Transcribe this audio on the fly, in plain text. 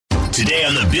Today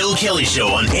on the Bill Kelly Show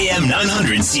on AM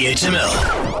 900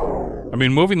 CHML. I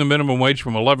mean, moving the minimum wage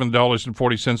from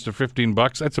 $11.40 to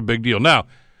 $15, that's a big deal. Now,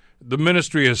 the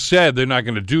ministry has said they're not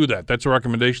going to do that. That's a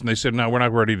recommendation. They said, no, we're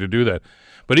not ready to do that.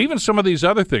 But even some of these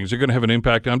other things are going to have an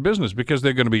impact on business because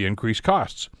they're going to be increased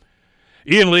costs.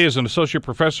 Ian Lee is an associate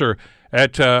professor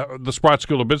at the Sprott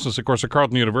School of Business, of course, at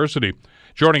Carleton University,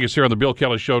 joining us here on the Bill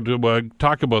Kelly Show to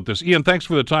talk about this. Ian, thanks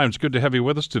for the time. It's good to have you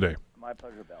with us today. My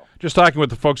pleasure, Bill. Just talking with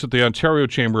the folks at the Ontario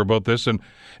Chamber about this, and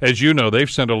as you know,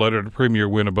 they've sent a letter to Premier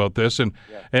Wynne about this. And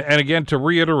again, to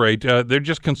reiterate, they're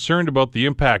just concerned about the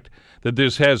impact that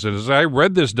this has. And as I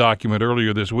read this document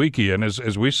earlier this week, Ian,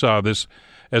 as we saw this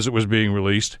as it was being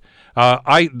released,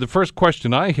 the first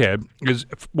question I had is,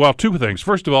 well, two things.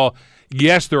 First of all,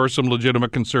 yes, there are some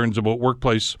legitimate concerns about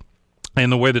workplace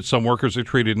and the way that some workers are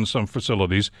treated in some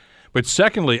facilities. But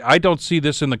secondly, I don't see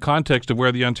this in the context of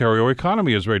where the Ontario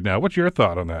economy is right now. What's your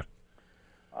thought on that?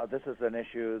 This is an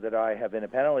issue that I have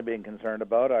independently been concerned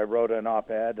about. I wrote an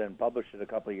op-ed and published it a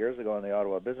couple of years ago in the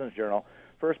Ottawa Business Journal.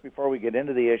 First, before we get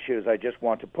into the issues, I just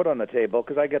want to put on the table,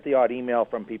 because I get the odd email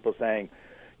from people saying,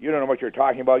 you don't know what you're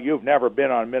talking about, you've never been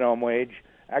on minimum wage.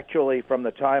 Actually, from the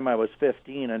time I was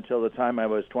 15 until the time I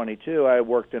was 22, I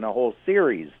worked in a whole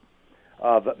series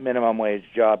of minimum wage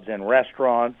jobs in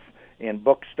restaurants, in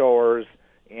bookstores,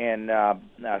 in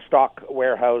stock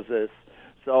warehouses.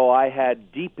 So I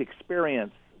had deep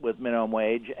experience with minimum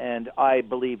wage, and I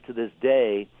believe to this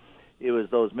day it was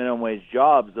those minimum wage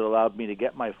jobs that allowed me to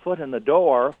get my foot in the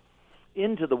door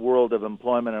into the world of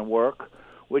employment and work,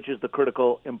 which is the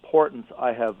critical importance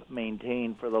I have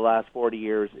maintained for the last 40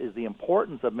 years, is the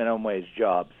importance of minimum wage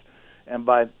jobs. And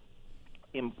by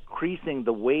increasing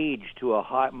the wage to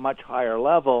a much higher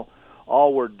level,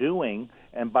 all we're doing,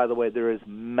 and by the way, there is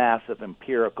massive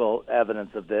empirical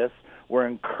evidence of this, we're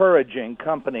encouraging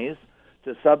companies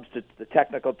to substitute, the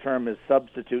technical term is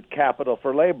substitute capital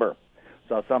for labor.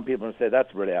 So some people say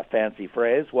that's really a fancy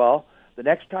phrase. Well, the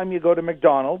next time you go to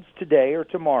McDonald's today or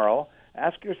tomorrow,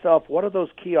 ask yourself, what are those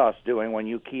kiosks doing when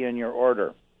you key in your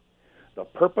order? The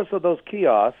purpose of those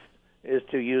kiosks is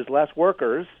to use less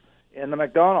workers in the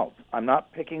McDonald's. I'm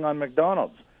not picking on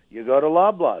McDonald's. You go to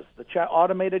Loblaws, the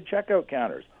automated checkout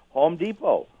counters, Home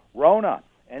Depot, Rona,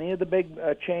 any of the big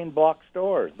chain block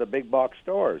stores, the big box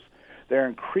stores. They're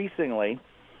increasingly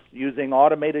using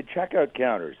automated checkout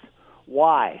counters.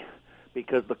 Why?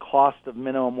 Because the cost of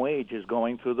minimum wage is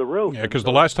going through the roof. Yeah, because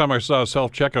the last time I saw a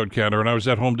self-checkout counter, and I was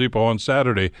at Home Depot on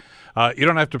Saturday, you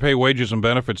don't have to pay wages and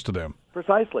benefits to them.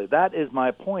 Precisely. That is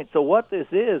my point. So what this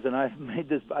is, and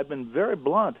I've been very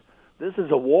blunt, this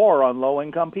is a war on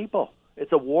low-income people.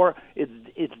 It's a war.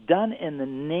 It's done in the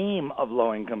name of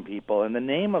low-income people, in the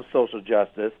name of social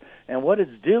justice, and what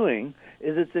it's doing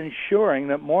is it's ensuring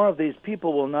that more of these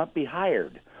people will not be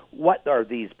hired. What are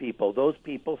these people? Those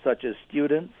people such as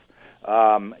students,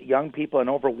 young people, and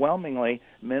overwhelmingly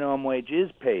minimum wage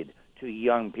is paid to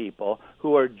young people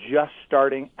who are just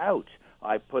starting out.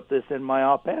 I put this in my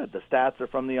op-ed. The stats are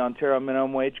from the Ontario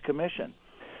Minimum Wage Commission.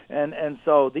 And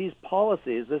so these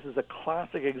policies, this is a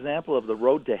classic example of the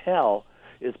road to hell,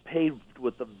 is paved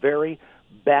with the very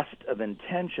best of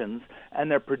intentions, and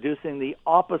they're producing the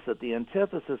opposite, the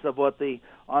antithesis of what the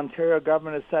Ontario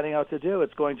government is setting out to do.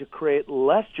 It's going to create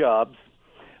less jobs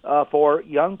for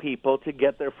young people to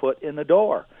get their foot in the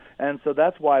door. And so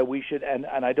that's why we should, and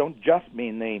I don't just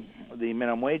mean the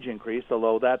minimum wage increase,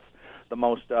 although that's the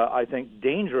most, I think,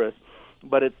 dangerous,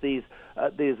 but it's these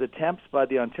attempts by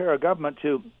the Ontario government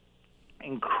to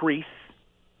increase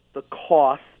the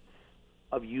cost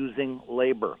of using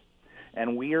labor.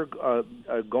 And we are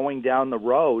going down the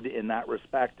road in that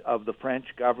respect of the French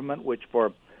government, which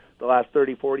for the last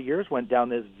 30, 40 years went down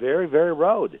this very, very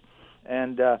road.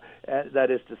 And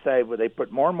that is to say, they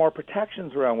put more and more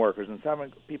protections around workers. And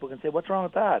some people can say, what's wrong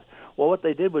with that? Well, what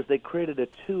they did was they created a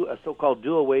so-called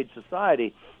dual-wage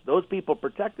society. Those people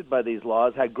protected by these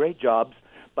laws had great jobs,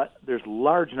 but there's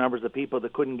large numbers of people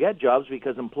that couldn't get jobs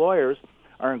because employers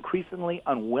are increasingly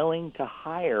unwilling to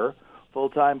hire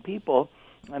full-time people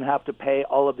and have to pay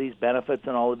all of these benefits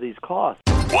and all of these costs.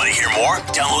 Want to hear more?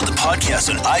 Download the podcast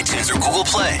on iTunes or Google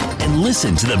Play and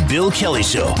listen to The Bill Kelly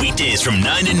Show weekdays from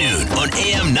 9 to noon on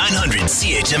AM 900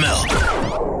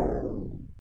 CHML.